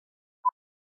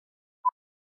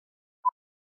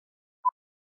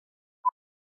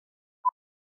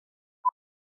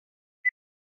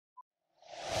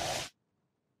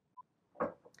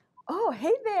Oh,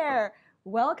 hey there!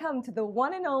 Welcome to the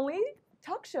one and only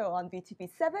talk show on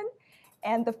VTV7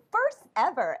 and the first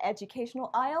ever educational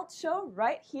IELTS show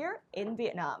right here in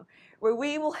Vietnam, where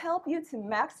we will help you to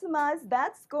maximize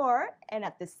that score and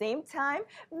at the same time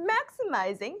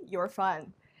maximizing your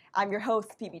fun. I'm your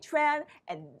host, Phoebe Tran,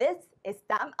 and this is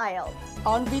Tam IELTS.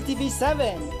 On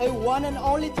VTV7, a one and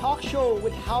only talk show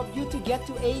will help you to get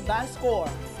to a band score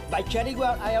by chatting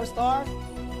about IELTS star,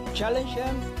 challenge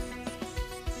them,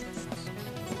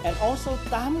 and also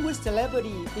Tam with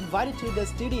celebrity invited to the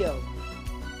studio.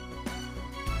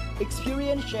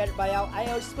 Experience shared by our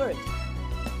IELTS expert.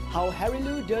 How Harry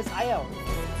Lou does IELTS.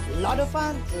 Lot of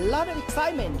fun, lot of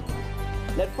excitement.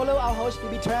 Let's follow our host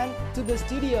Phoebe Tran to the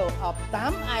studio of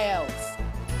Tam IELTS.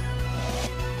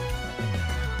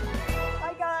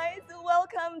 Hi guys,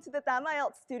 welcome to the Tam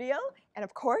IELTS studio. And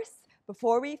of course,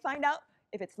 before we find out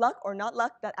if it's luck or not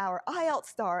luck that our IELTS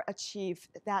star achieved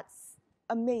that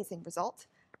amazing result,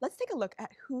 let's take a look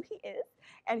at who he is.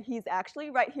 And he's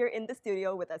actually right here in the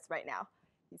studio with us right now.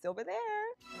 He's over there.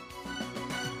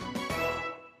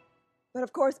 But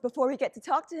of course, before we get to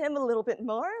talk to him a little bit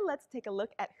more, let's take a look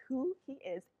at who he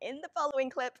is in the following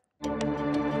clip.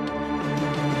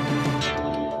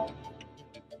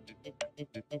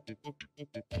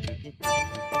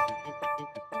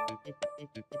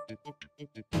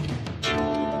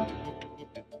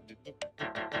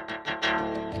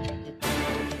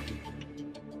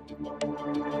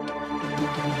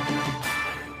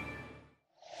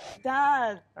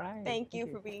 Dad, thank you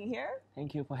for being here.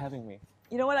 Thank you for having me.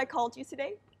 You know what I called you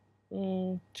today?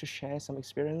 To share some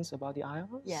experience about the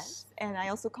IELTS? Yes, and I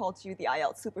also called you the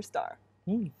IELTS superstar.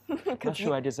 Not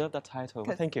sure I deserve that title,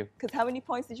 but thank you. Because how many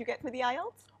points did you get for the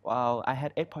IELTS? Wow, I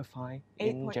had 8.5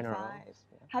 in general. 8.5.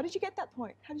 How did you get that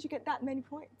point? How did you get that many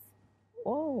points?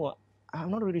 Oh,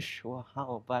 I'm not really sure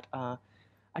how, but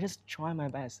I just tried my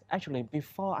best. Actually,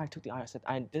 before I took the IELTS,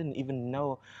 I didn't even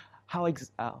know how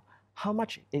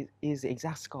much is the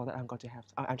exact score that I'm going to have.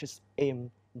 I just aim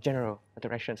general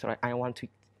direction, so I want to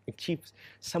achieve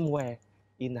somewhere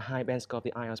in the high band score of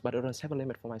the IELTS, but I don't have a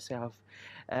limit for myself.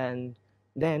 And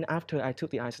then after I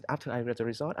took the IELTS, after I read the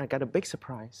result, I got a big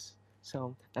surprise.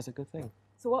 So that's a good thing.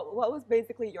 So what was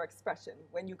basically your expression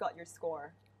when you got your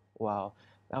score? Wow,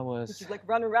 that was... Did you like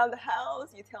run around the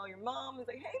house? You tell your mom, it's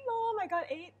like, hey mom, I got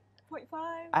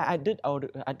 8.5? I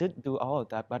did do all of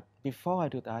that, but before I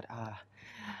do that,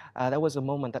 that was a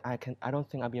moment that I don't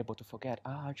think I'll be able to forget.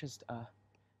 I just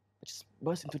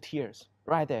burst into tears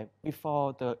right there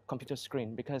before the computer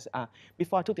screen, because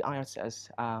before I took the IELTS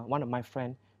test, one of my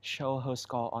friends showed her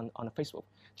score on Facebook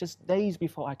just days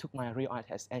before I took my real IELTS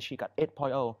test, and she got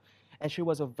 8.0. And she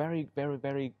was a very, very,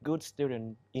 very good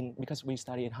student because we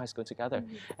studied in high school together.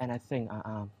 And I think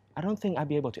I don't think I'll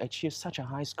be able to achieve such a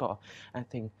high score. I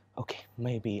think, okay,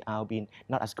 maybe I'll be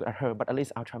not as good as her, but at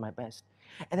least I'll try my best.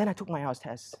 And then I took my IELTS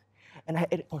test, and I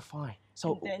had 8.5.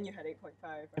 So and then you had 8.5,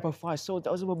 right? 8.5. So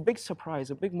that was a big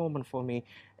surprise, a big moment for me.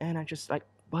 And I just like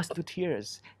burst into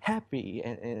tears, happy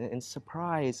and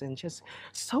surprised, and just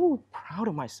so proud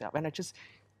of myself. And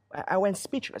I went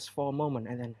speechless for a moment,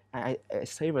 and then I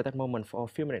savored that moment for a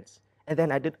few minutes. And then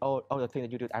I did all the things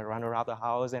that you did. I ran around the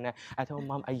house, and I told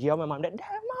Mom, I yelled at my mom, Dad,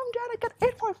 Mom, Dad, I got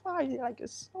 8.5. Like,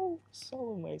 it's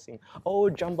so amazing. Oh,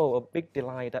 jumbo, a big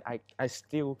delight that I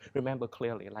still remember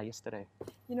clearly, like yesterday.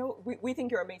 You know, we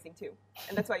think you're amazing too.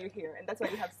 And that's why you're here. And that's why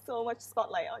you have so much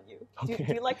spotlight on you. Okay.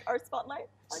 Do you like our spotlight?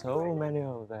 So many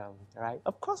of them, right?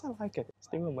 Of course I like it. It's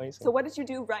still amazing. So what did you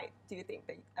do right, do you think,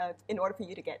 that, in order for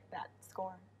you to get that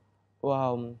score?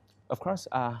 Well, of course,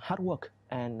 hard work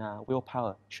and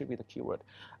willpower should be the keyword.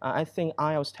 I think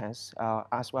IELTS test,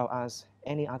 as well as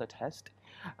any other test,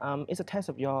 is a test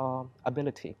of your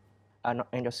ability and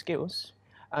your skills.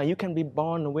 You can be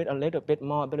born with a little bit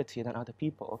more ability than other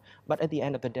people, but at the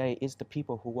end of the day, it's the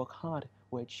people who work hard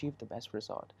who achieve the best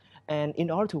result. And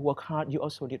in order to work hard, you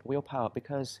also need willpower,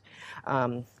 because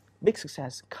big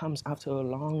success comes after a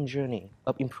long journey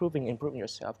of improving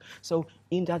yourself. So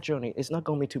in that journey, it's not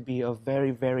going to be a very,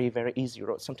 very, very easy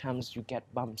road. Sometimes you get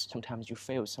bumps, sometimes you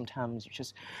fail, sometimes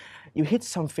you hit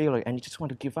some failure and you just want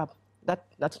to give up.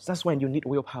 That's when you need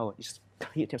willpower. You just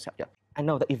hit yourself. Yeah, I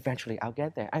know that eventually I'll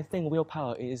get there. I think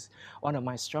willpower is one of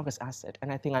my strongest assets,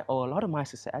 and I think I owe a lot of my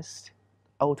success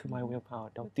to my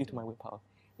willpower, due to my willpower.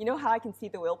 You know how I can see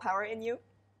the willpower in you?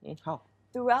 How?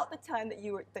 Throughout the time that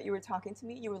you were talking to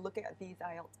me, you were looking at these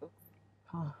IELTS books.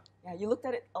 Yeah, you looked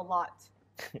at it a lot.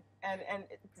 and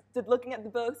did looking at the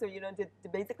books, or did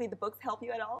basically the books help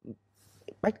you at all?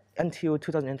 Back until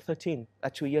 2013,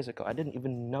 2 years ago, I didn't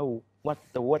even know what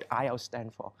the word IELTS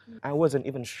stand for. I wasn't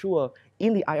even sure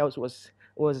in the IELTS was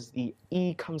was the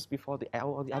E comes before the L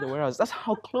or the other way else. That's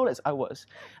how clueless I was.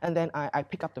 And then I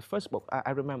picked up the first book.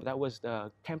 I remember that was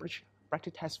the Cambridge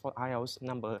Practice Test for IELTS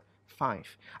number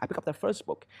 5. I picked up the first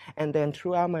book. And then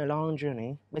throughout my long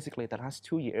journey, basically the last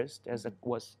 2 years,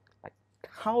 was like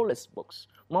countless books,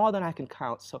 more than I can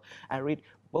count. So I read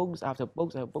books after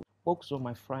books after books. Books with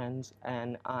my friends,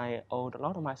 and I owed a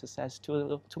lot of my success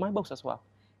to my books as well.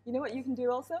 You know what you can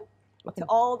do also? To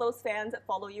all those fans that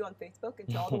follow you on Facebook and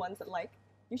to all the ones that like,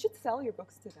 you should sell your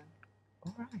books to them.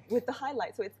 All right. With the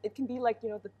highlights. So it can be like, you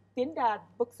know, the Tindad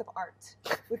books of art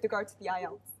with regard to the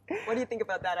IELTS. What do you think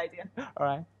about that idea? All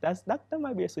right. That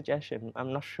might be a suggestion.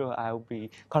 I'm not sure I'll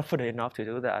be confident enough to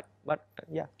do that. But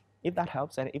yeah, if that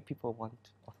helps and if people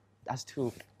want, that's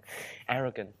too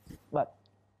arrogant. But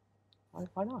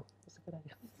why not? It's a good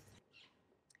idea.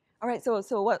 All right, so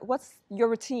what's your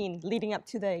routine leading up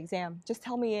to the exam? Just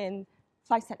tell me in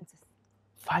 5 sentences.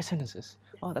 5 sentences?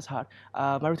 Oh, that's hard.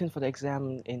 My routine for the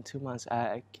exam in 2 months,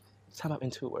 I sum up in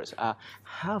 2 words.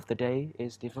 Half the day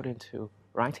is devoted to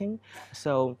writing.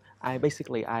 So I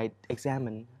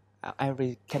examine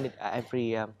every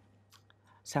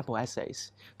sample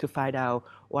essays to find out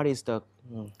what is the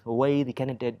way the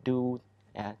candidate do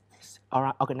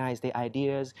organize their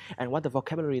ideas and what the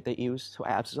vocabulary they use. So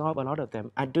I absorb a lot of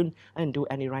them. I didn't do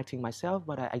any writing myself,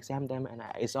 but I examine them and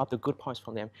I absorb the good points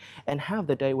from them. And half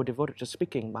the day were devoted to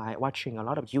speaking by watching a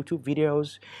lot of YouTube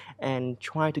videos and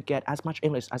trying to get as much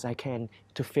English as I can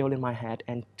to fill in my head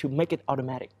and to make it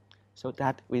automatic. So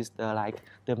that is the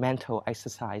mental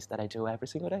exercise that I do every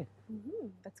single day.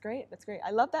 That's great. That's great.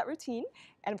 I love that routine.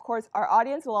 And of course, our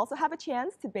audience will also have a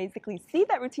chance to basically see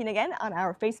that routine again on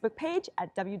our Facebook page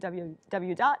at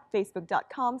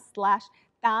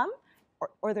www.facebook.com/tam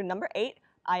or the number 8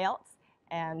 IELTS.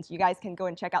 And you guys can go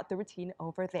and check out the routine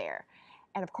over there.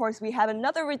 And of course, we have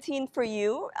another routine for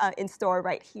you in store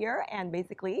right here. And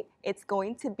basically, it's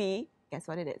going to be, guess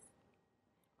what it is?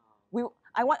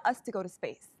 I want us to go to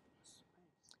space.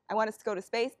 I want us to go to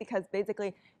space because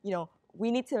basically, you know, we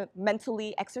need to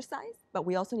mentally exercise, but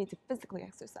we also need to physically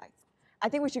exercise. I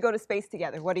think we should go to space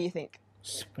together. What do you think?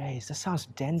 Space, that sounds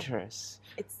dangerous.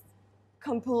 It's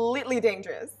completely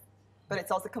dangerous, but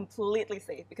it's also completely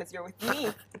safe because you're with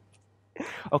me.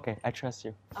 Okay, I trust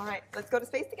you. All right, let's go to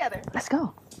space together. Let's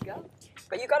go. Go.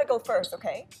 But you gotta go first,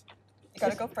 okay? You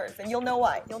gotta go first, and you'll know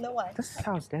why. You'll know why. This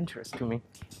sounds dangerous to me.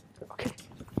 Okay.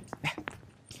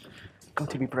 Going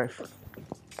to be brave.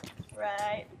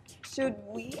 Right. Should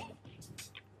we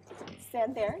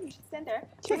stand there? You should stand there.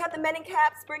 Should we have the men in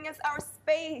caps bring us our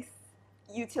space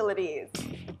utilities?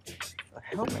 A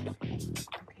helmet.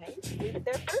 Okay, leave it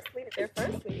there first. Leave it there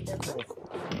first. Leave it there first.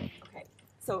 Okay.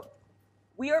 So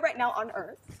we are right now on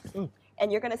Earth,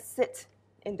 and you're gonna sit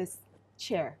in this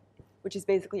chair, which is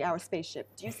basically our spaceship.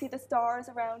 Do you see the stars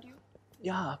around you?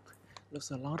 Yeah.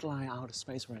 Looks a lot like outer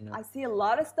space right now. I see a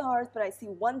lot of stars, but I see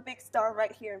one big star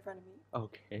right here in front of me.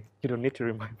 Okay, you don't need to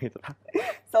remind me of that.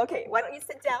 So, okay, why don't you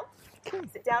sit down?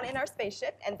 Sit down in our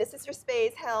spaceship, and this is your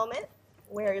space helmet.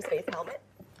 Wear your space helmet.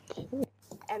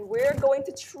 And we're going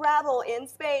to travel in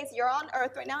space. You're on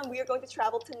Earth right now, and we are going to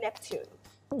travel to Neptune.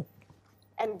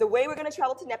 And the way we're going to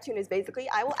travel to Neptune is basically,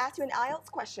 I will ask you an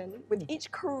IELTS question. With each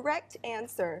correct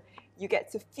answer, you get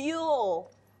to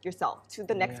fuel yourself to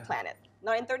the next planet.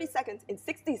 Not in 30 seconds, in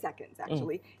 60 seconds,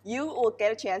 actually. You will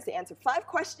get a chance to answer 5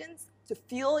 questions to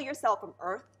fuel yourself from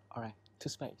Earth. All right, to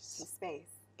space. To space.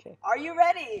 Okay. Are you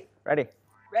ready? Ready.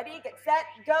 Ready, get set,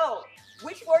 go.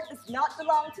 Which word does not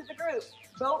belong to the group?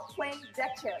 Boat, plane,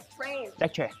 deck chair, train.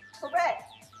 Deck chair. Correct.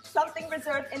 Something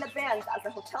reserved in advance as a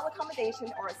hotel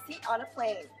accommodation or a seat on a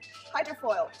plane.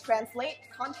 Hydrofoil, translate,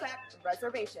 contract,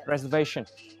 reservation. Reservation.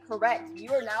 Correct.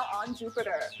 You are now on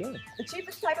Jupiter. Good. The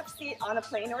cheapest type of seat on a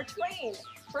plane or train.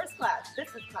 First class,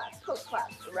 business class, coach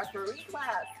class, referee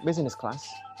class. Business class.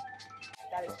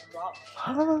 That is wrong.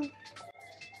 Huh?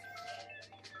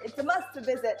 It's a must to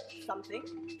visit something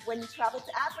when you travel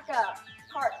to Africa.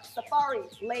 Park, safari,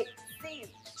 lake, sea.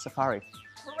 Safari.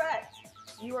 Correct.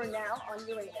 You are now on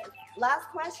Uranus. Last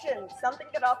question. Something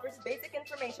that offers basic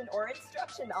information or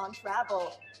instruction on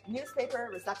travel. Newspaper,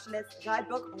 receptionist,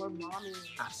 guidebook, or mommy?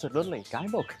 Absolutely.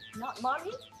 Guidebook. Not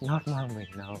mommy? Not mommy,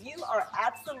 no. You are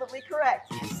absolutely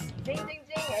correct. Ding, ding,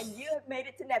 ding. And you have made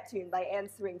it to Neptune by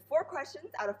answering 4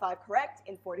 questions out of 5 correct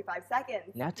in 45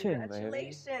 seconds. Neptune,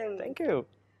 Congratulations. baby. Thank you.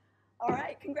 All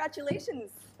right.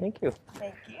 Congratulations. Thank you.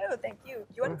 Thank you. Thank you.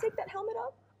 You want to take that helmet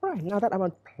off? All right, now that I'm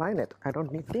on planet, I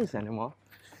don't need this anymore.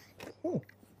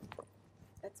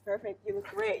 That's perfect. You look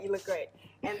great. You look great.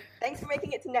 And thanks for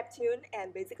making it to Neptune.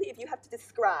 And basically, if you have to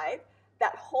describe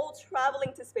that whole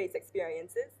traveling to space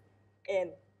experiences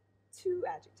in 2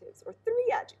 adjectives or 3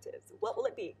 adjectives, what will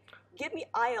it be? Give me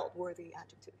IELTS-worthy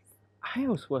adjectives.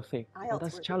 IELTS-worthy. Oh,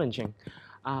 that's IELTS-worthy. challenging.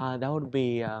 That would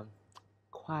be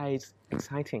quite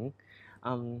exciting.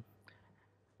 One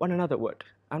another word.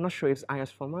 I'm not sure if it's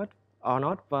IELTS format or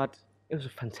not, but it was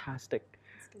fantastic.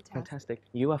 It's Fantastic.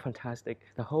 You are fantastic.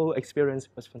 The whole experience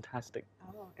was fantastic.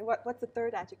 Oh, and what's the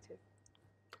 3rd adjective?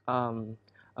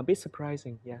 A bit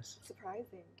surprising, yes.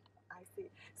 Surprising. I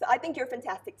see. So I think you're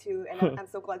fantastic too, and I'm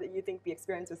so glad that you think the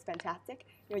experience was fantastic.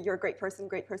 You know, you're a great person,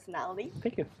 great personality.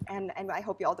 Thank you. And I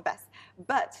hope you all the best.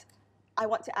 But I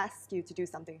want to ask you to do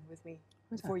something with me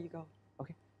before you go.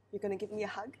 Okay. You're going to give me a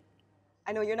hug?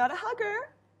 I know you're not a hugger,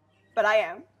 but I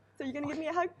am. So you're going to give me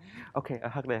a hug? Okay, a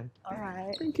hug then. All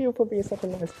right. Thank you for being such a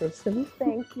nice person.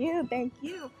 Thank you, thank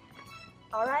you.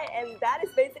 All right, and that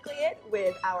is basically it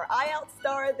with our IELTS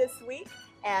star this week.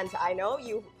 And I know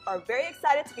you are very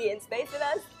excited to be in space with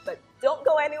us, but don't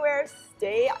go anywhere.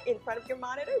 Stay in front of your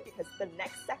monitor because the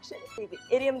next section will be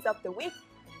the idioms of the week.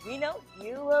 And we know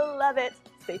you will love it.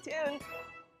 Stay tuned.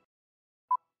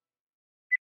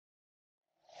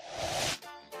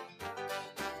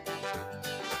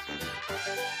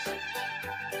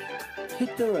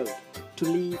 Hit the road. To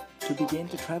leave, to begin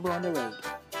to travel on the road.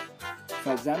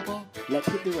 For example, let's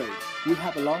hit the road. We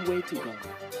have a long way to go.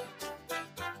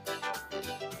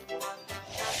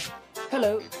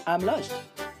 Hello, I'm Lush,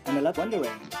 and I love wandering.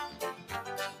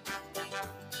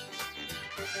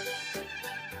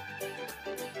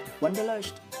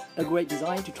 Wanderlust, a great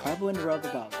design to travel and roam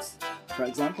about. For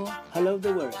example, hello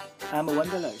the world, I'm a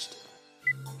wanderlust.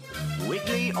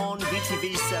 Weekly on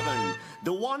VTV7,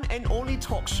 the one and only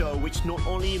talk show which not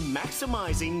only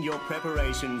maximizing your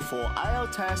preparation for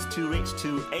IELTS test to reach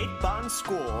to 8 band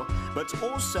score, but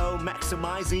also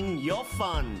maximizing your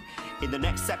fun. In the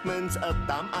next segment of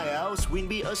Tam IELTS will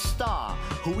be a star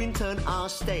who will turn our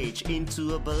stage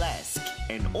into a burlesque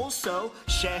and also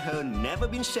share her never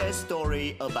been shared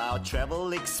story about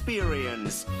travel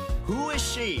experience. Who is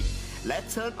she?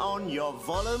 Let's turn on your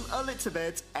volume a little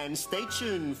bit and stay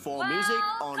tuned for music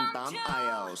on Tam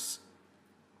IELTS.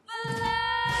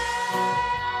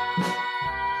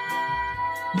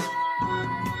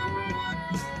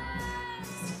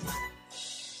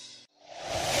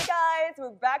 Hey guys,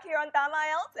 we're back here on Tam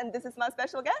IELTS, and this is my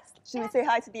special guest. Should we say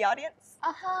hi to the audience?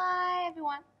 Hi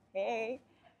everyone. Hey.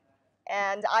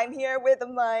 And I'm here with a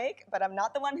mic, but I'm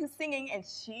not the one who's singing, and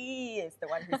she is the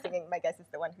one who's singing. My guest is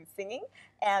the one who's singing.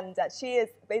 And she is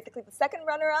basically the 2nd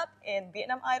runner-up in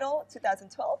Vietnam Idol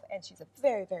 2012, and she's a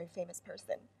very, very famous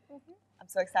person. I'm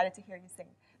so excited to hear you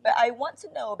sing. But I want to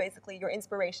know basically your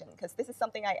inspiration, because this is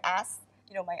something I ask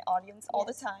my audience all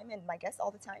the time and my guests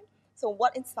all the time. So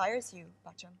what inspires you,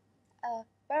 Bacham?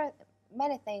 Very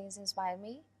many things inspire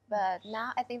me, but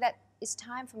now I think that it's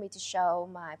time for me to show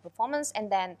my performance,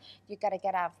 and then you gotta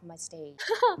get out of my stage.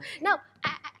 No,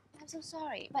 I'm so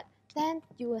sorry, but then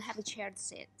you will have a chair to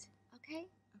sit, okay?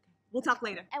 We'll talk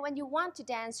later. And when you want to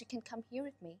dance, you can come here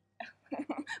with me.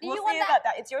 We'll you see want about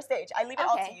that. It's your stage. I leave it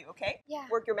all to Okay. you, okay? Yeah.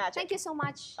 Work your magic. Thank you so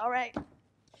much. All right.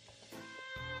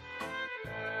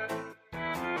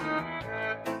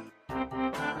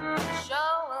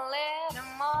 Show a little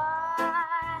more,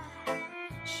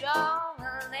 show a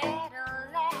little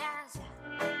less,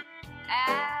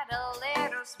 add a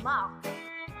little smoke.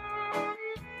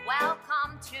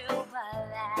 Welcome to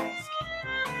burlesque.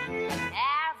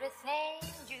 Everything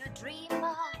you dream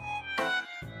of,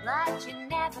 but you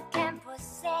never can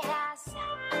possess.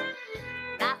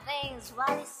 Nothing's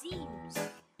what it seems.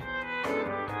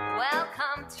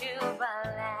 Welcome to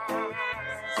burlesque.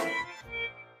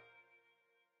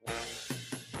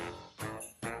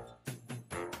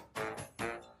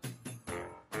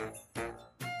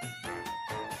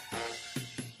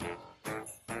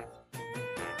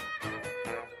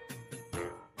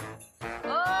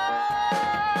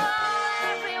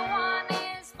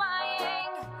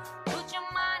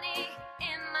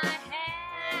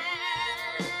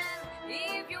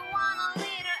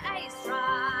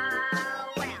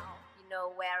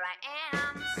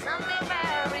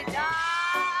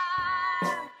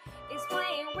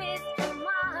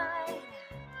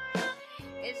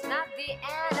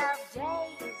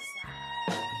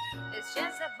 It's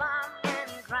just a bump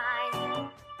and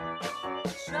grind.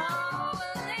 Show a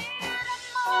little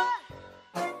more,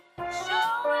 show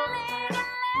a little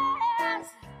less,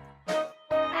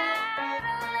 add a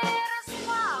little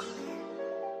smoke.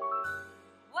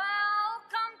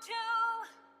 Welcome to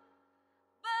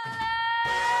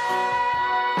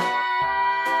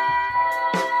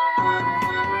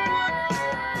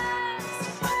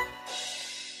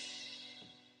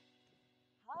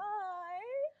Hi.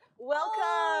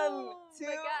 Welcome to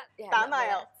my God. Yeah, Tam yeah.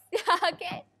 IELTS.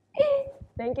 Okay.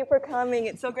 Thank you for coming.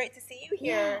 It's so great to see you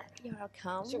here. Yeah, you're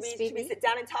welcome. Should we Phoebe. sit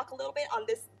down and talk a little bit on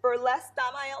this burlesque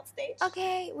IELTS stage?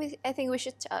 Okay, I think we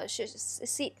should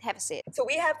sit, have a seat. So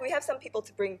we have some people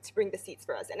to bring the seats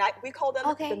for us, and we call them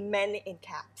Okay. the men in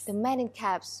caps. The men in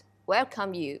caps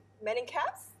welcome you. Men in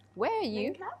caps? Where are Men you?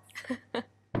 in caps?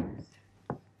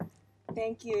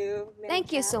 Thank you. Men in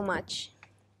Thank you caps. so much.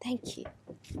 Thank you.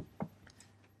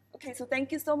 Okay, so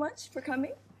thank you so much for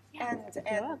coming. Yeah, and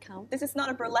you're welcome. This is not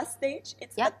a burlesque stage;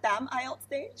 it's Yep. a damn IELTS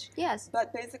stage. Yes.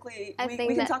 But basically, I we think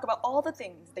can that- talk about all the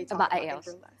things they talk About about IELTS.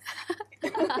 in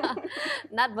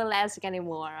burlesque. Not burlesque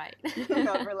anymore, right?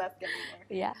 Not burlesque anymore.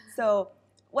 Yeah. So,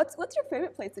 what's your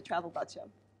favorite place to travel, Bacham?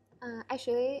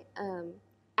 Actually,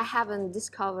 I haven't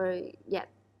discovered yet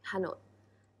Hanoi,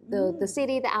 the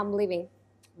city that I'm living.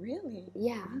 Really?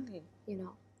 Yeah. Really? You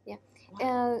know. Yeah.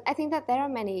 Wow. I think that there are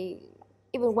many.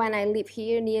 Even when I live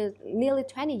here nearly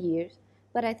 20 years,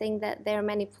 but I think that there are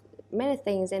many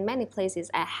things and many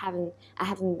places I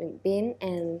haven't been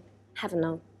and haven't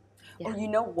known. Yeah. Oh, you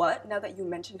know what? Now that you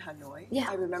mentioned Hanoi, Yeah.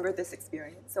 I remember this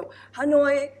experience. So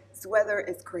Hanoi's weather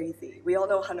is crazy. We all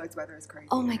know Hanoi's weather is crazy.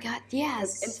 Oh my God! In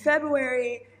Yes.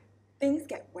 February, things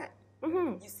get wet.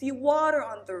 Mhm. You see water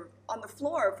on the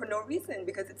floor for no reason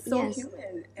because it's so Yes.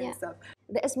 humid and Yeah. stuff.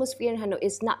 The atmosphere in Hanoi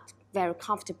is not very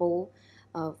comfortable.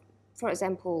 For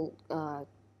example,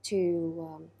 to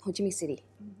Ho Chi Minh City.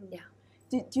 Yeah.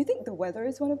 Do you think the weather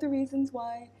is one of the reasons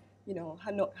why,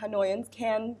 Hanoians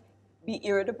can be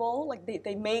irritable? Like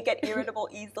they may get irritable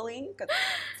easily? 'Cause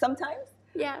sometimes?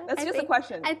 Yeah. That's just a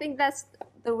question. I think that's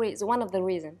the reason. One of the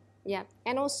reasons. Yeah.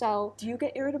 And also, Do you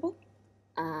get irritable?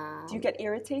 Do you get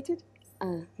irritated?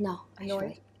 no. Annoyed?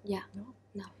 Actually. Yeah. No.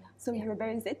 No. So you're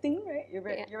very zitting, right?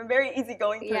 Yeah. You're a very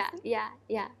easygoing person. Yeah.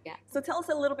 Yeah. So tell us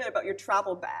a little bit about your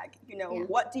travel bag. Yeah.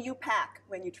 What do you pack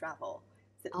when you travel?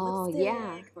 Is it Oh, lipstick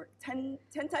yeah. or 10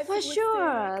 types For of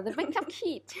sure, lipstick? the makeup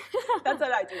kit. That's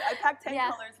what I do. I pack 10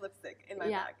 Yeah. colors lipstick in my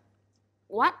Yeah. bag.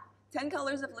 What? 10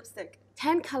 colors of lipstick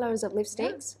 10 colors of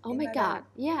lipsticks? Oh in my my God. bag.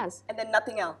 Yes. and then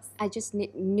nothing else. I just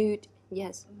need nude.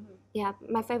 Yes. Yeah.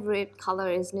 My favorite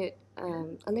color is nude.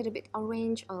 A little bit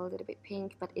orange or a little bit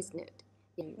pink, but it's nude.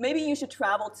 Yeah. Maybe you should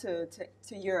travel to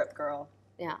Europe, girl.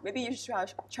 Yeah. Maybe you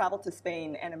should travel to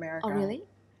Spain and America. Oh, really?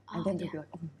 And Oh, then they'll yeah. be like,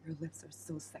 oh, your lips are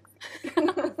so sexy.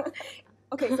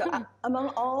 Okay, so among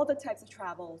all the types of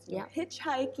travels, Yeah.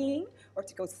 hitchhiking, or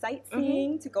to go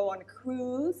sightseeing, to go on a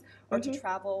cruise, or to Mhm.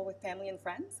 travel with family and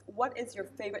friends, what is your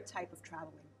favorite type of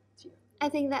traveling to you? I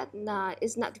think that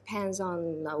it's not depends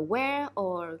on where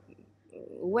or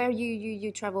where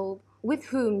you travel, with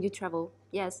whom you travel.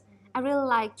 Yes, I really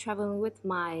like traveling with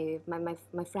my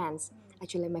friends.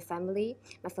 Actually, my family,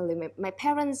 my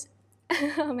parents.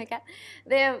 Oh my God,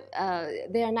 they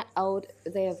are not old.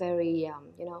 They are very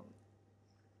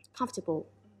comfortable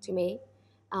to me.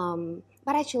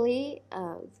 But actually,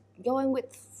 going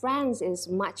with friends is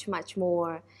much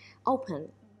more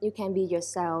open. You can be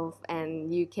yourself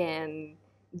and you can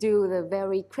do the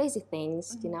very crazy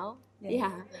things.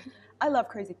 Yeah. I love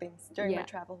crazy things during my Yeah.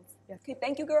 travels. Yeah. Okay,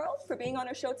 thank you, girls, for being on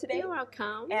our show today. You're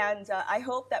welcome. And I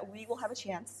hope that we will have a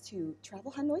chance to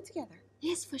travel Hanoi together.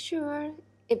 Yes, for sure.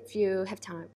 If you have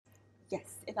time.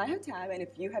 Yes, if I have time and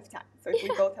if you have time. So if we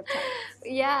both have time.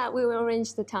 Yeah, we will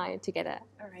arrange the time together.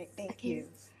 All right, thank Okay. you.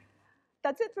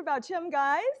 That's it for Bao Chim,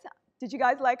 guys. Did you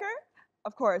guys like her?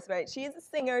 Of course, right? She's a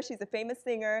singer, she's a famous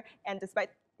singer, and despite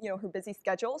her busy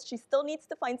schedules, she still needs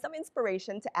to find some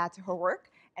inspiration to add to her work.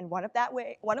 And one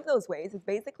of those ways is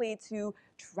basically to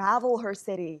travel her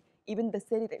city, even the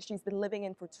city that she's been living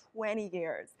in for 20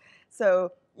 years.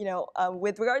 So,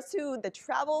 with regards to the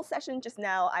travel session just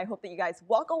now, I hope that you guys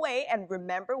walk away and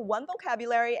remember one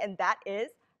vocabulary, and that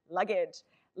is luggage.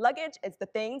 Luggage is the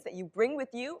things that you bring with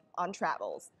you on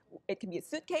travels. It can be a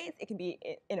suitcase, it can be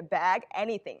in a bag,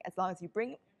 anything, as long as you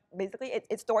bring, basically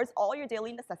it stores all your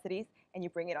daily necessities and you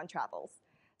bring it on travels.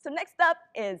 So next up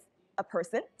is a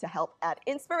person to help add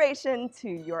inspiration to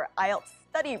your IELTS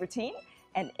study routine,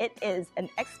 and it is an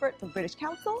expert from British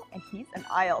Council, and he's an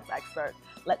IELTS expert.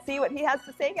 Let's see what he has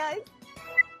to say, guys.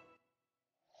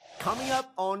 Coming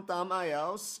up on Tam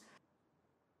IELTS,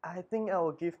 I think I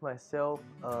will give myself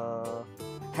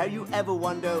have you ever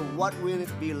wondered what will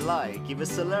it be like if a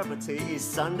celebrity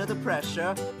is under the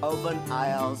pressure of an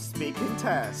IELTS speaking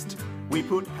test? We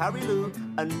put Harry Lu,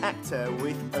 an actor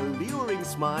with a luring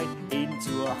smile,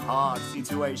 into a hard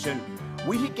situation.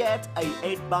 Will he get a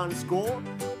 8-band score?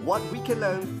 What we can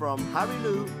learn from Harry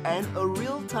Lu and a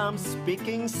real-time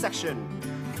speaking section.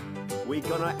 We're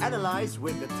gonna analyze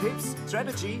with the tips,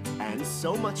 strategy, and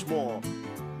so much more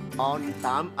on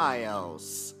Tam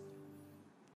IELTS.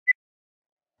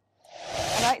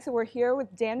 All right, so we're here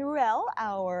with Dan Ruel,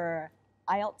 our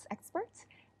IELTS expert,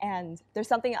 and there's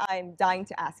something I'm dying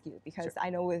to ask you because I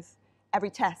know with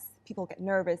every test, people get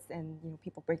nervous and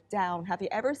people break down. Have you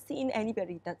ever seen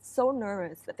anybody that's so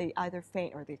nervous that they either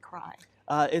faint or they cry?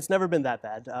 It's never been that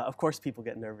bad. Of course, people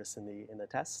get nervous in the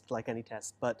test, like any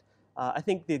test, but I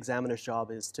think the examiner's job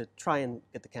is to try and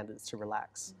get the candidates to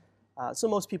relax. So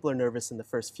most people are nervous in the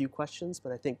first few questions,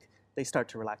 but I think they start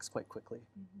to relax quite quickly.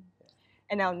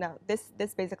 And now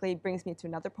this basically brings me to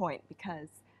another point because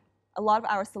a lot of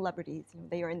our celebrities,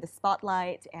 they are in the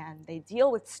spotlight and they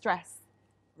deal with stress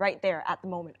right there at the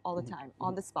moment all the time,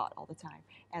 on the spot all the time.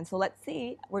 And so let's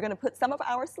see, we're going to put some of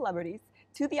our celebrities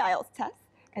to the IELTS test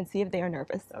and see if they are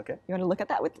nervous. Okay. You want to look at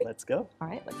that with me? Let's go. All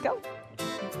right, let's go.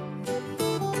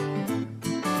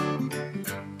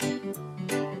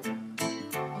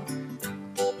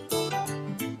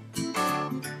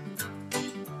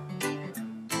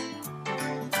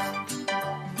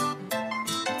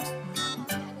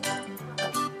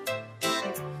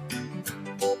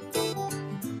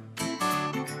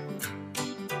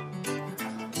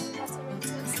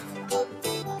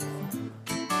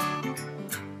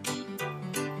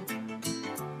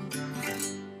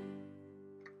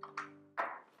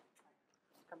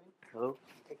 Hello.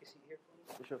 Take a seat here,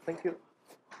 please. Sure, thank you.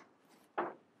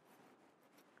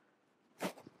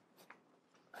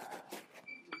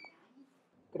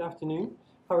 Good afternoon.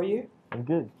 How are you? I'm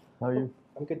good. How are you?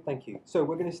 I'm good, thank you. So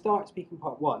we're going to start speaking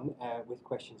part one with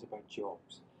questions about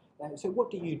jobs. So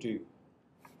what do you do?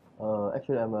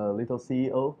 Actually, I'm a little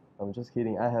CEO. I'm just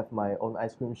kidding. I have my own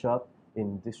ice cream shop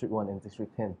in District 1 and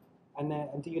District 10.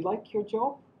 And do you like your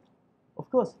job?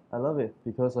 Of course, I love it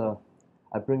because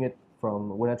I bring it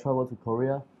from when I travel to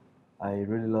Korea. I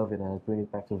really love it and I bring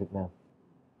it back to Vietnam.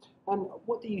 And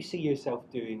what do you see yourself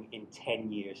doing in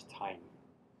 10 years' time?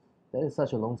 That is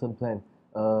such a long-term plan.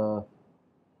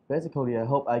 Basically, I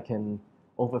hope I can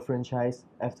over-franchise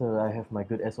after I have my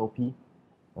good SOP.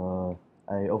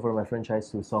 I offer my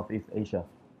franchise to Southeast Asia.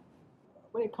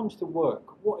 When it comes to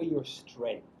work, what are your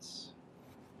strengths?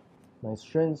 My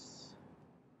strengths,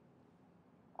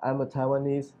 I'm a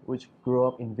Taiwanese which grew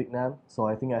up in Vietnam, so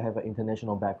I think I have an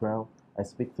international background. I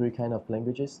speak 3 kind of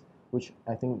languages, which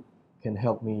I think can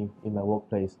help me in my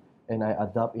workplace, and I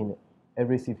adapt in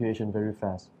every situation very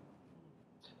fast.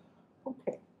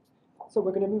 Okay, so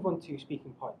we're going to move on to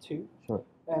speaking part 2. Sure.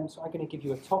 So I'm going to give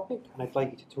you a topic, and I'd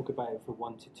like you to talk about it for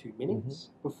 1 to 2 minutes.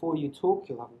 Before you talk,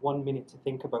 you'll have 1 minute to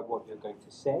think about what you're going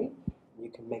to say. You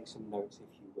can make some notes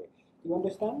if you wish. Do you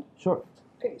understand? Sure.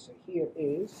 Okay, so here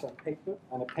is some paper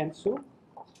and a pencil.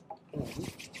 And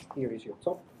here is your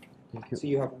topic. Thank you. So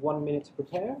you have 1 minute to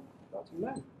prepare. Starting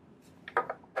now.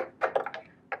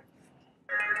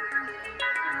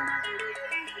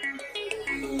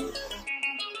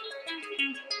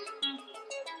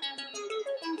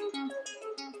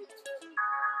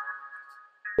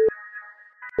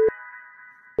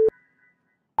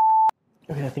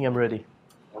 Okay, I think I'm ready.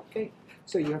 Okay,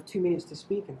 so you have 2 minutes to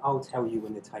speak, and I'll tell you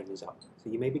when the time is up. So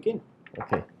you may begin.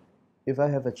 Okay. If I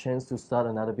have a chance to start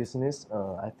another business,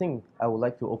 I think I would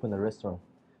like to open a restaurant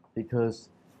because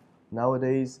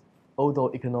nowadays,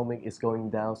 although economic is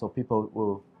going down, so people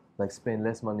will like spend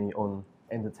less money on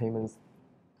entertainment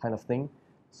kind of thing.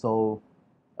 So,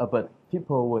 but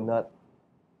people will not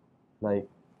like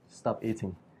stop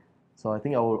eating. So I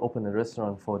think I will open a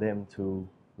restaurant for them to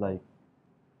like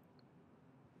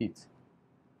eat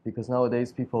because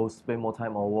nowadays people spend more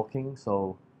time on working,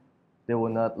 so they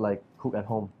will not like cook at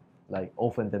home like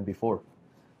often than before.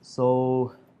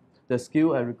 So the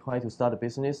skill I require to start a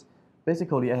business,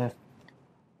 basically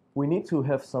we need to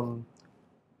have some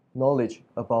knowledge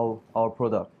about our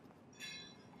product.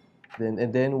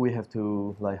 Then we have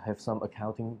to like have some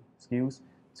accounting skills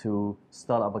to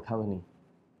start up a company.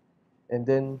 And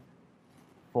then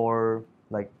for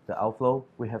like the outflow,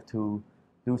 we have to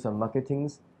do some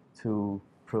marketings to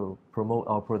promote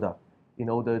our product in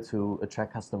order to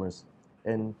attract customers.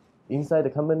 And inside the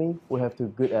company, we have to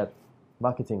good at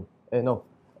marketing.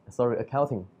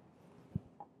 Accounting.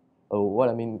 Oh, what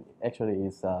I mean actually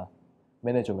is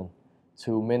management,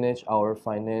 to manage our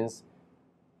finance,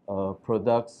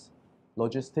 products,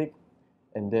 logistic,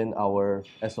 and then our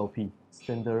SOP,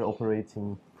 standard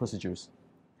operating procedures.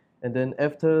 And then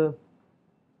after,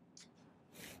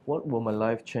 what will my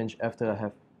life change after I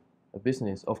have a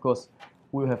business? Of course,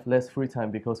 we will have less free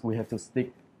time because we have to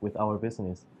stick with our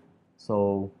business.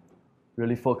 So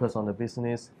really focus on the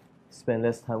business, spend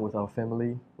less time with our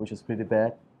family, which is pretty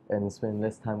bad, and spend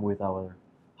less time with our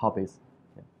hobbies.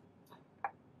 Yeah.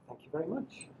 Thank you very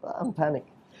much. I'm panicked.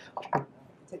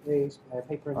 Take the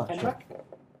paper and pen sure. back.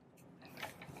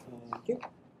 Thank you.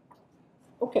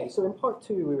 Okay, so in part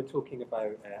 2 we were talking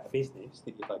about a business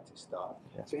that you'd like to start.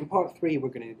 Yeah. So in part 3 we're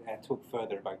going to talk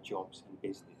further about jobs and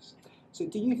business. So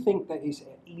do you think that it's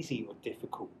easy or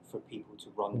difficult for people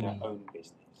to run their own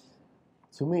business?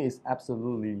 To me, it's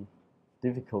absolutely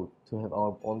difficult to have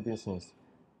our own business.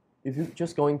 If you're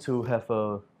just going to have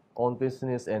a own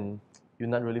business and you're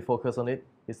not really focused on it,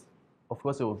 of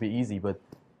course it will be easy. But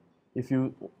if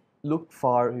you look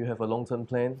far, you have a long-term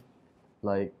plan,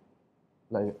 like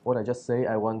what I just say,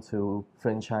 I want to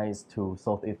franchise to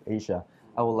Southeast Asia.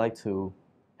 I would like to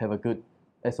have a good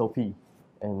SOP,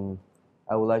 and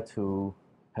I would like to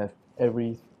have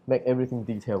make everything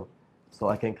detailed, so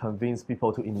I can convince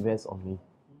people to invest on me.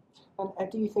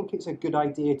 And do you think it's a good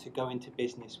idea to go into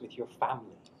business with your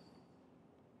family?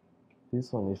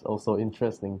 This one is also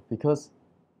interesting because,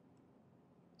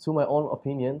 to my own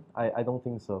opinion, I don't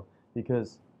think so,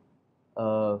 because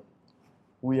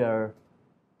we are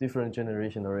different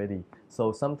generation already.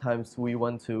 So sometimes we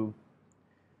want to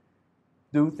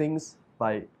do things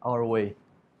by our way.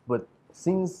 But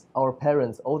since our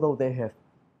parents, although they have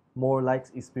more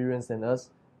life experience than us,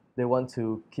 they want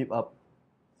to keep up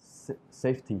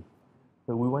safety.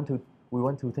 But we want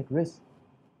to take risks.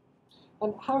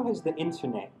 And how has the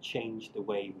internet changed the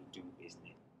way we do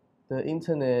business? The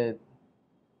internet,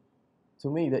 to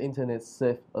me, the internet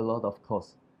saved a lot of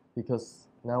cost, because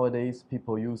nowadays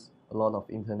people use a lot of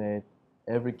internet.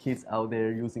 Every kid's out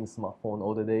there using smartphone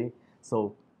all the day.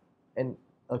 So, and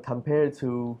compared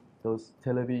to those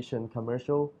television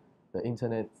commercial, the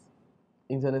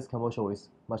internet's commercial is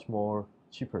much more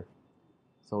cheaper.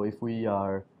 So if we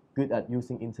are good at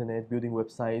using internet, building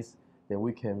websites, then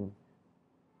we can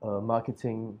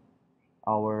marketing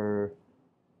our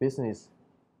business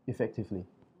effectively.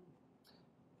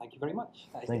 Thank you very much.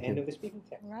 That is Thank the end you. of the speaking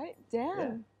test. All right, Dan.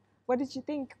 Yeah. What did you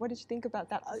think? What did you think about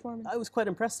that performance? I was quite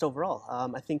impressed overall.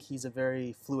 I think he's a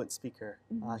very fluent speaker.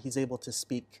 He's able to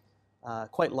speak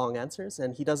quite long answers,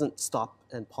 and he doesn't stop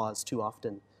and pause too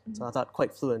often. So I thought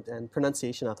quite fluent, and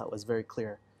pronunciation I thought was very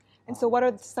clear. And so what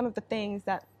are some of the things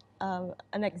that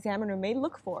an examiner may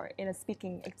look for in a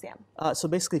speaking exam? So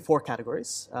basically 4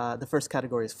 categories. The first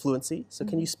category is fluency. So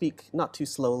can you speak not too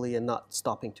slowly and not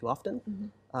stopping too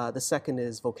often? The second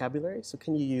is vocabulary. So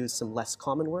can you use some less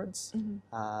common words,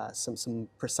 some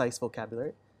precise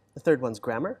vocabulary? The third one's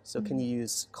grammar. So can you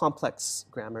use complex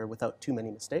grammar without too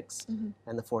many mistakes?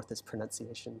 And the fourth is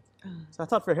pronunciation. So I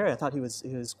thought for Harry, I thought he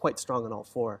was quite strong on all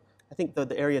 4. I think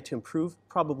the area to improve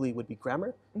probably would be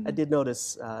grammar. I did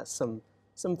notice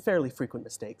some fairly frequent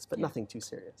mistakes, but nothing too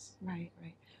serious. Right,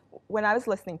 right. When I was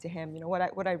listening to him,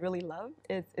 what I really love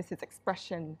is his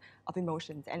expression of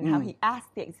emotions and how he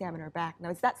asked the examiner back. Now,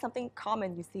 is that something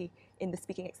common you see in the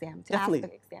speaking exam, to Definitely. ask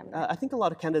the examiner? I think a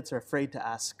lot of candidates are afraid to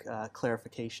ask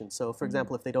clarification. So, for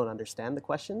example, if they don't understand the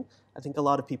question, I think a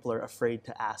lot of people are afraid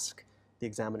to ask the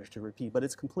examiner to repeat, but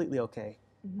it's completely okay.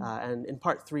 And in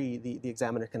part 3, the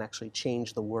examiner can actually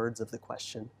change the words of the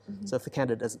question. So if the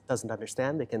candidate doesn't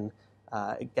understand, they can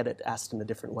get it asked in a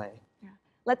different way. Yeah.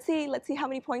 Let's see how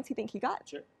many points you think he got.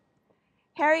 Sure.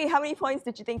 Harry, how many points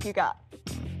did you think you got?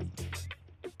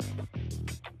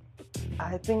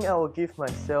 I think I will give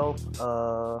myself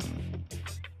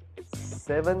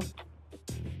 7.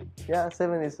 Yeah,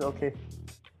 7 is okay.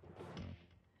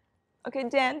 Okay,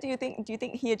 Dan, do you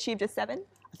think he achieved a 7?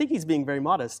 I think he's being very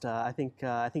modest. I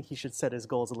think he should set his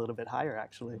goals a little bit higher,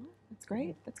 actually. That's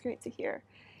great. That's great to hear.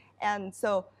 And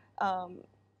so,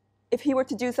 if he were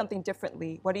to do something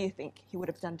differently, what do you think he would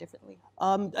have done differently?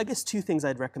 I guess 2 things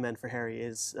I'd recommend for Harry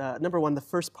is, number 1, the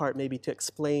first part, maybe to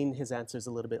explain his answers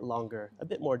a little bit longer, a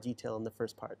bit more detail in the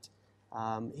first part.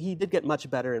 He did get much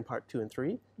better in part 2 and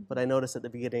 3, but I noticed at the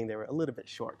beginning they were a little bit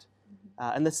short.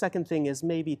 And the second thing is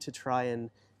maybe to try and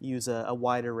use a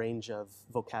wider range of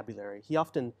vocabulary. He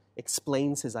often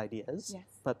explains his ideas,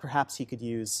 but perhaps he could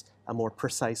use a more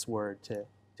precise word to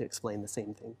explain the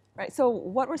same thing. Right, so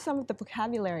what were some of the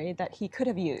vocabulary that he could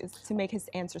have used to make his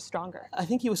answer stronger? I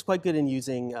think he was quite good in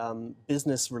using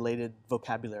business-related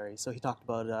vocabulary. So he talked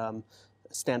about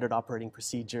standard operating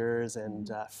procedures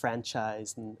and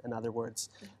franchise and other words.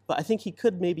 But I think he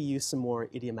could maybe use some more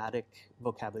idiomatic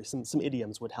vocabulary, some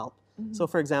idioms would help. So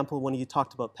for example, when he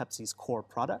talked about Pepsi's core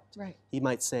product, he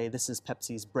might say, this is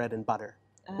Pepsi's bread and butter,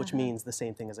 which means the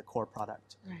same thing as a core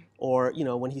product. Or,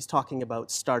 when he's talking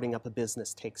about starting up a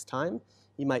business takes time,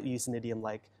 he might use an idiom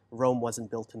like, Rome wasn't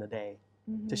built in a day,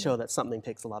 to show that something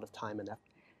takes a lot of time and effort.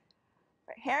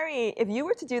 Right. Harry, if you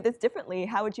were to do this differently,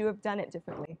 how would you have done it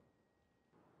differently?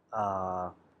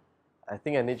 I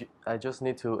think I just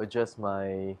need to adjust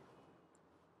my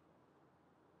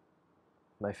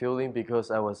feeling,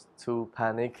 because I was too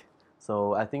panicked.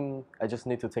 So I think I just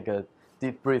need to take a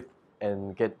deep breath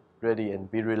and get ready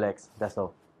and be relaxed. That's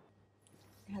all.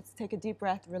 You have to take a deep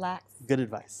breath, relax, Good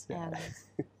advice. Yeah.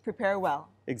 and prepare well.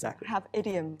 Exactly. Have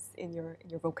idioms in your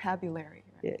vocabulary.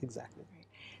 Right? Yeah, exactly. Right.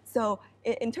 So,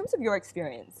 in terms of your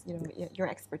experience, your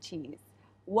expertise,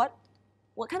 what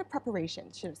kind of preparation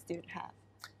should a student have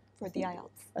for the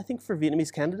IELTS? I think for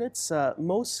Vietnamese candidates,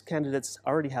 most candidates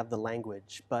already have the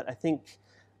language, but I think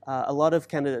a lot of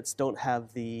candidates don't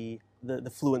have the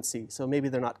fluency, so maybe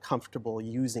they're not comfortable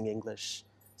using English.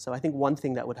 So I think one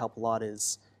thing that would help a lot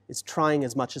is trying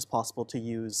as much as possible to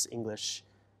use English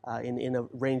in a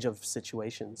range of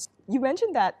situations. You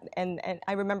mentioned that, and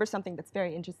I remember something that's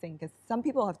very interesting, because some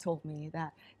people have told me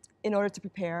that in order to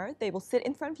prepare, they will sit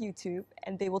in front of YouTube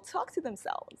and they will talk to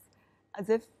themselves as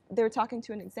if they're talking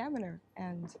to an examiner,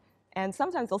 and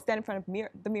sometimes they'll stand in front of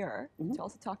the mirror to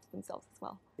also talk to themselves as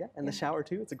well. Yeah, and the shower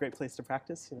too. It's a great place to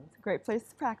practice. It's a great place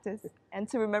to practice and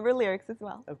to remember lyrics as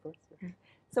well. Of course. Yeah.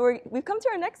 So we've come to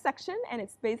our next section, and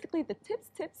it's basically the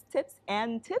tips,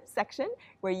 and tips section,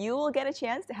 where you will get a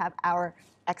chance to have our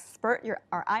expert,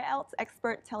 our IELTS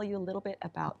expert, tell you a little bit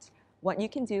about what you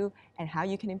can do and how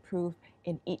you can improve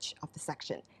in each of the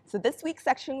sections. So this week's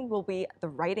section will be the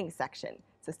writing section.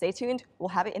 So stay tuned. We'll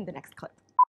have it in the next clip.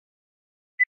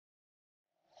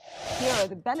 Here are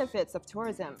the benefits of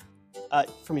tourism.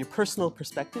 From your personal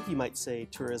perspective, you might say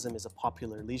tourism is a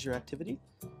popular leisure activity.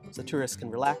 So tourists can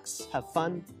relax, have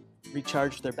fun,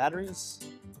 recharge their batteries,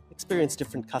 experience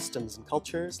different customs and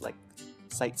cultures like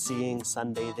sightseeing,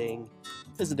 sunbathing,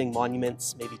 visiting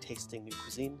monuments, maybe tasting new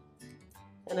cuisine.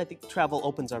 And I think travel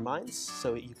opens our minds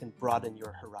so you can broaden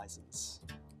your horizons.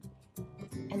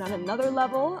 And on another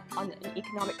level, on an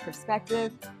economic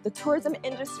perspective, the tourism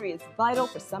industry is vital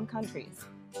for some countries.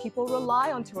 People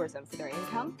rely on tourism for their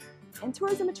income, and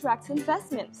tourism attracts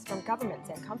investments from governments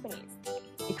and companies.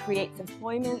 It creates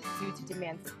employment due to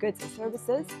demand for goods and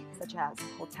services, such as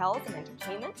hotels and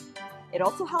entertainment. It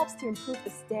also helps to improve the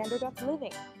standard of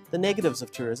living. The negatives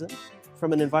of tourism.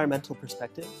 From an environmental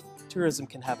perspective, tourism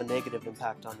can have a negative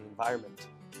impact on the environment.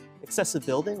 Excessive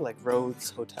building, like roads,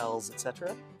 hotels,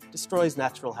 etc., destroys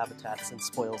natural habitats and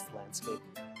spoils the landscape.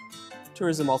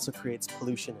 Tourism also creates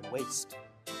pollution and waste.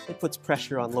 It puts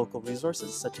pressure on local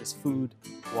resources such as food,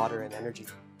 water, and energy.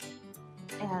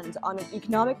 And on an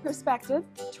economic perspective,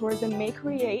 tourism may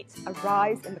create a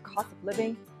rise in the cost of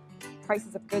living,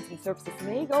 prices of goods and services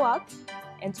may go up,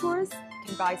 and tourists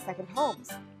can buy second homes.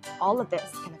 All of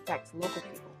this can affect local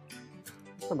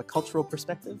people. From a cultural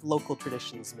perspective, local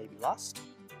traditions may be lost.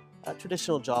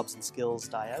 Traditional jobs and skills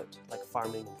die out, like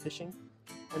farming and fishing,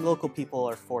 and local people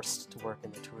are forced to work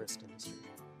in the tourist industry.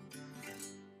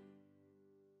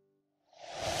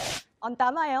 On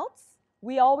IELTS,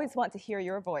 we always want to hear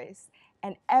your voice.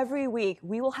 And every week,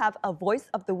 we will have a Voice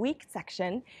of the Week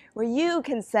section where you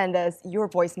can send us your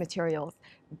voice materials,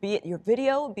 be it your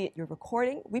video, be it your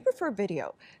recording. We prefer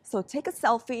video. So take a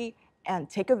selfie and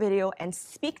take a video and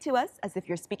speak to us as if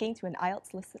you're speaking to an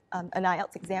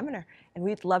IELTS examiner. And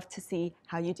we'd love to see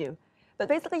how you do. But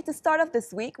basically, to start off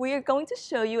this week, we are going to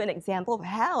show you an example of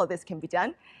how this can be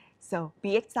done. So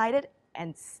be excited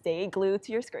and stay glued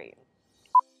to your screen.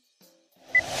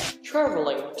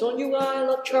 Traveling. Don't you guys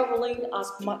love traveling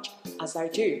as much as I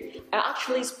do? I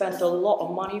actually spend a lot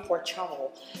of money for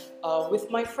travel. With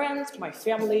my friends, my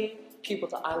family, people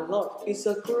that I love. It's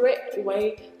a great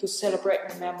way to celebrate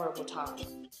a memorable time.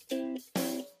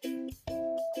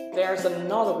 There's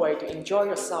another way to enjoy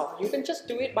yourself. You can just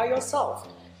do it by yourself.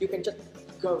 You can just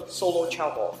go solo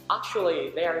travel.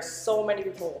 Actually, there are so many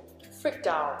people freaked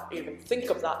out even think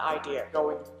of that idea,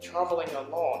 going traveling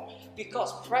alone,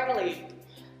 because frankly,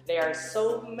 there are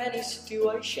so many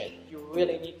situations you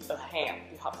really need a hand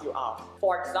to help you out.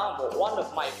 For example, one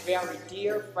of my very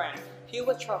dear friends, he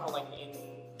was traveling in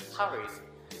Paris,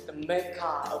 the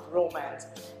mecca of romance,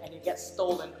 and he gets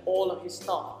stolen all of his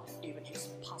stuff, even his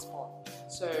passport.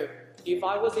 So if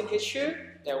I was in his shoe,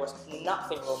 there was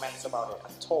nothing romance about it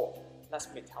at all,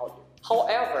 let me tell you.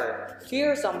 However,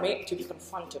 fears are made to be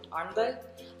confronted, aren't they?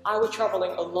 I was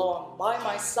traveling alone by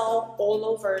myself all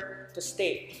over the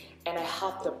state, and I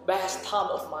had the best time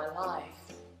of my life.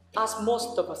 As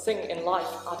most of the things in life,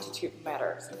 attitude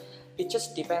matters. It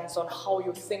just depends on how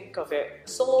you think of it.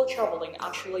 Solo traveling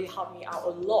actually helped me out a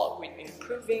lot with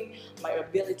improving my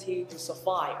ability to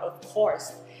survive, of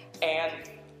course, and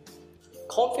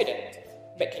confident,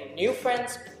 making new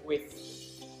friends with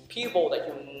people that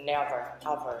you never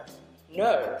ever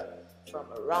know from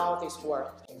around this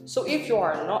world. So if you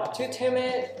are not too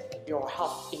timid, you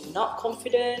have enough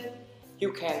confidence,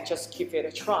 you can just give it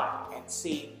a try and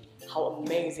see how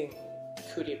amazing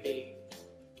could it be.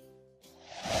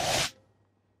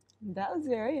 That was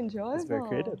very enjoyable. It's very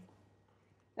creative.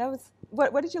 That was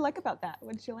what did you like about that?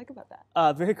 What did you like about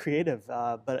that? Very creative,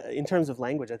 but in terms of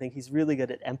language, I think he's really good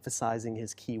at emphasizing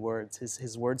his key words.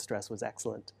 His word stress was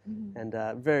excellent, and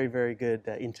very, very good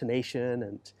intonation,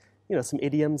 and some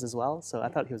idioms as well. So I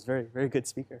thought he was very, very good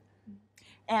speaker.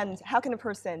 And how can a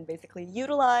person basically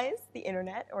utilize the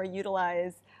internet or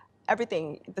utilize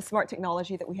everything, the smart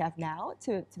technology that we have now,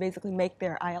 to basically make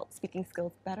their IELTS speaking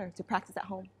skills better, to practice at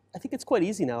home? I think it's quite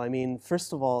easy now. I mean,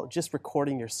 first of all, just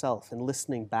recording yourself and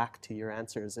listening back to your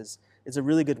answers is a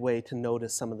really good way to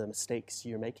notice some of the mistakes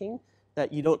you're making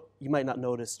that you might not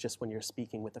notice just when you're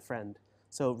speaking with a friend.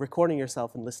 So recording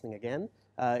yourself and listening again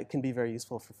can be very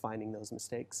useful for finding those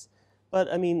mistakes.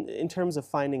 But I mean, in terms of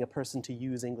finding a person to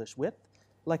use English with,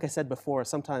 like I said before,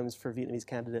 sometimes for Vietnamese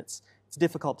candidates, it's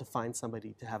difficult to find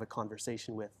somebody to have a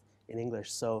conversation with in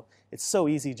English. So it's so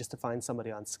easy just to find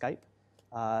somebody on Skype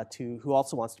who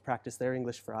also wants to practice their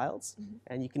English for IELTS.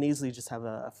 And you can easily just have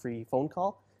a free phone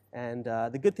call. And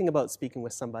the good thing about speaking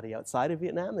with somebody outside of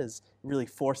Vietnam is it really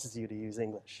forces you to use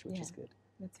English, which is good.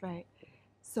 That's right.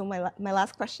 So my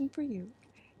last question for you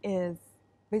is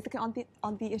basically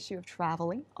on the issue of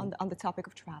traveling, on the topic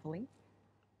of traveling.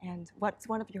 And what's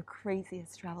one of your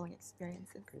craziest traveling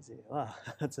experiences? Crazy. Wow,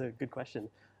 that's a good question.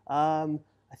 I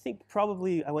think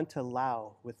probably I went to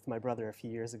Laos with my brother a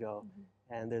few years ago.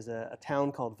 And there's a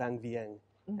town called Vang Vieng.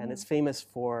 And it's famous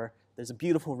for, there's a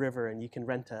beautiful river, and you can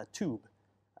rent a tube,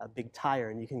 a big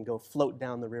tire, and you can go float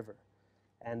down the river.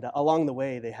 And along the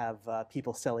way, they have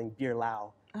people selling beer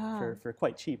Lao for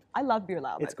quite cheap. I love beer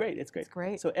Lao. It's great, it's great. It's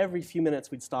great. So every few minutes,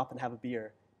 we'd stop and have a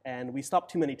beer. And we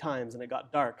stopped too many times, and it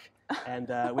got dark. And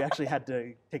we actually had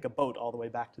to take a boat all the way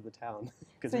back to the town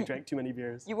because we drank too many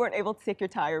beers. You weren't able to take your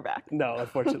tire back. No,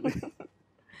 unfortunately.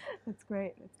 That's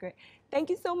great. That's great. Thank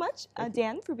you so much,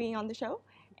 Dan, for being on the show.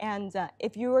 And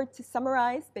if you were to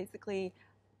summarize basically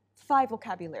 5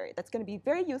 vocabulary that's going to be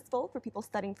very useful for people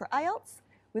studying for IELTS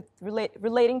with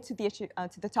relating to the issue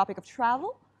to the topic of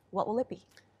travel, what will it be?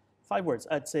 5 words.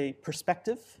 I'd say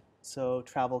perspective. So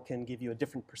travel can give you a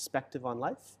different perspective on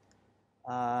life.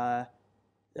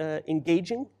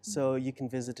 Engaging. So you can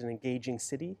visit an engaging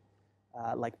city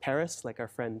like Paris, like our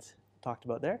friend talked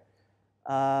about there.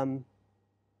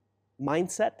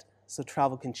 Mindset, so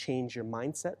travel can change your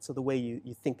mindset, so the way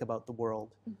you think about the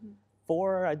world.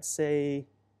 4, I'd say,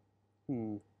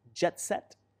 jet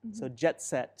set. So jet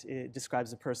set, it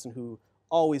describes a person who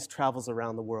always travels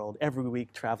around the world, every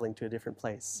week traveling to a different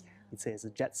place. You'd say is a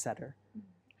jet setter.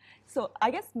 So I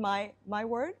guess my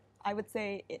word, I would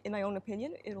say, in my own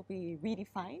opinion, it'll be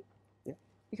redefine.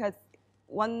 Because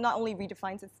one not only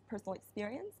redefines its personal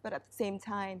experience, but at the same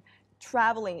time,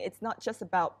 traveling, it's not just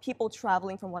about people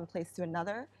traveling from one place to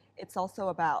another. It's also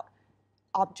about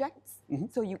objects.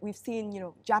 So we've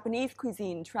seen, Japanese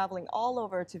cuisine traveling all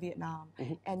over to Vietnam.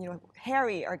 And,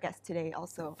 Harry, our guest today,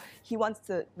 also, he wants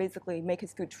to basically make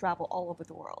his food travel all over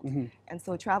the world. And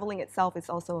so traveling itself is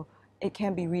also, it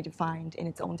can be redefined in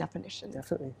its own definition.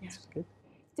 Definitely. Yeah. That's good.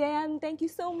 Dan, thank you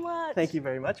so much. Thank you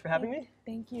very much for having me.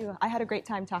 Thank you. I had a great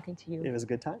time talking to you. It was a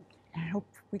good time. I hope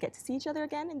we get to see each other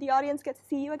again and the audience gets to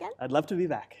see you again. I'd love to be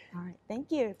back. All right,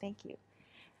 thank you, thank you.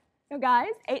 So guys,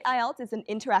 8 IELTS is an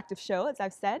interactive show, as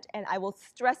I've said, and I will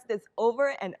stress this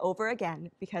over and over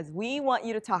again because we want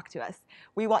you to talk to us.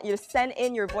 We want you to send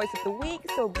in your voice of the week,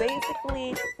 so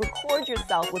basically record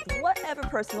yourself with whatever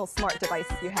personal smart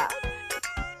devices you have.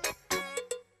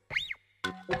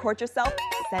 Record yourself,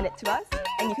 send it to us,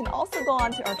 and you can also go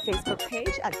onto our Facebook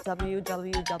page at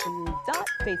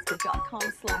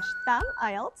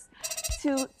www.facebook.com/ThamIELTS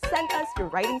to send us your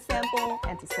writing sample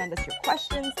and to send us your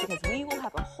questions because we will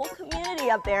have a whole community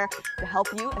up there to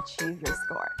help you achieve your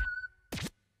score.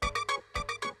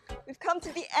 We've come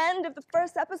to the end of the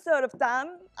first episode of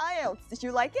Tham IELTS. Did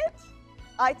you like it?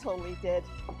 I totally did.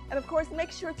 And of course,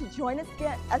 make sure to join us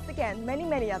again many,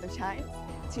 many other times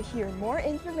to hear more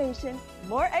information,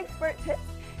 more expert tips,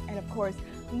 and of course,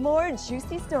 more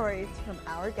juicy stories from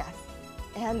our guests.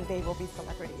 And they will be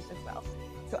celebrities as well.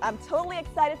 So I'm totally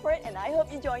excited for it, and I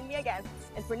hope you join me again.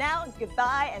 And for now,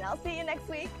 goodbye, and I'll see you next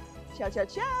week. Ciao, ciao,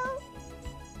 ciao.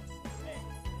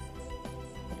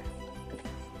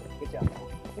 Good job.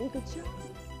 Very good job.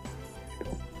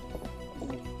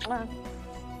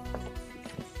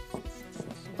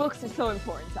 Books are so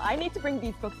important. So I need to bring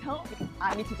these books home because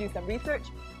I need to do some research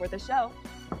for the show.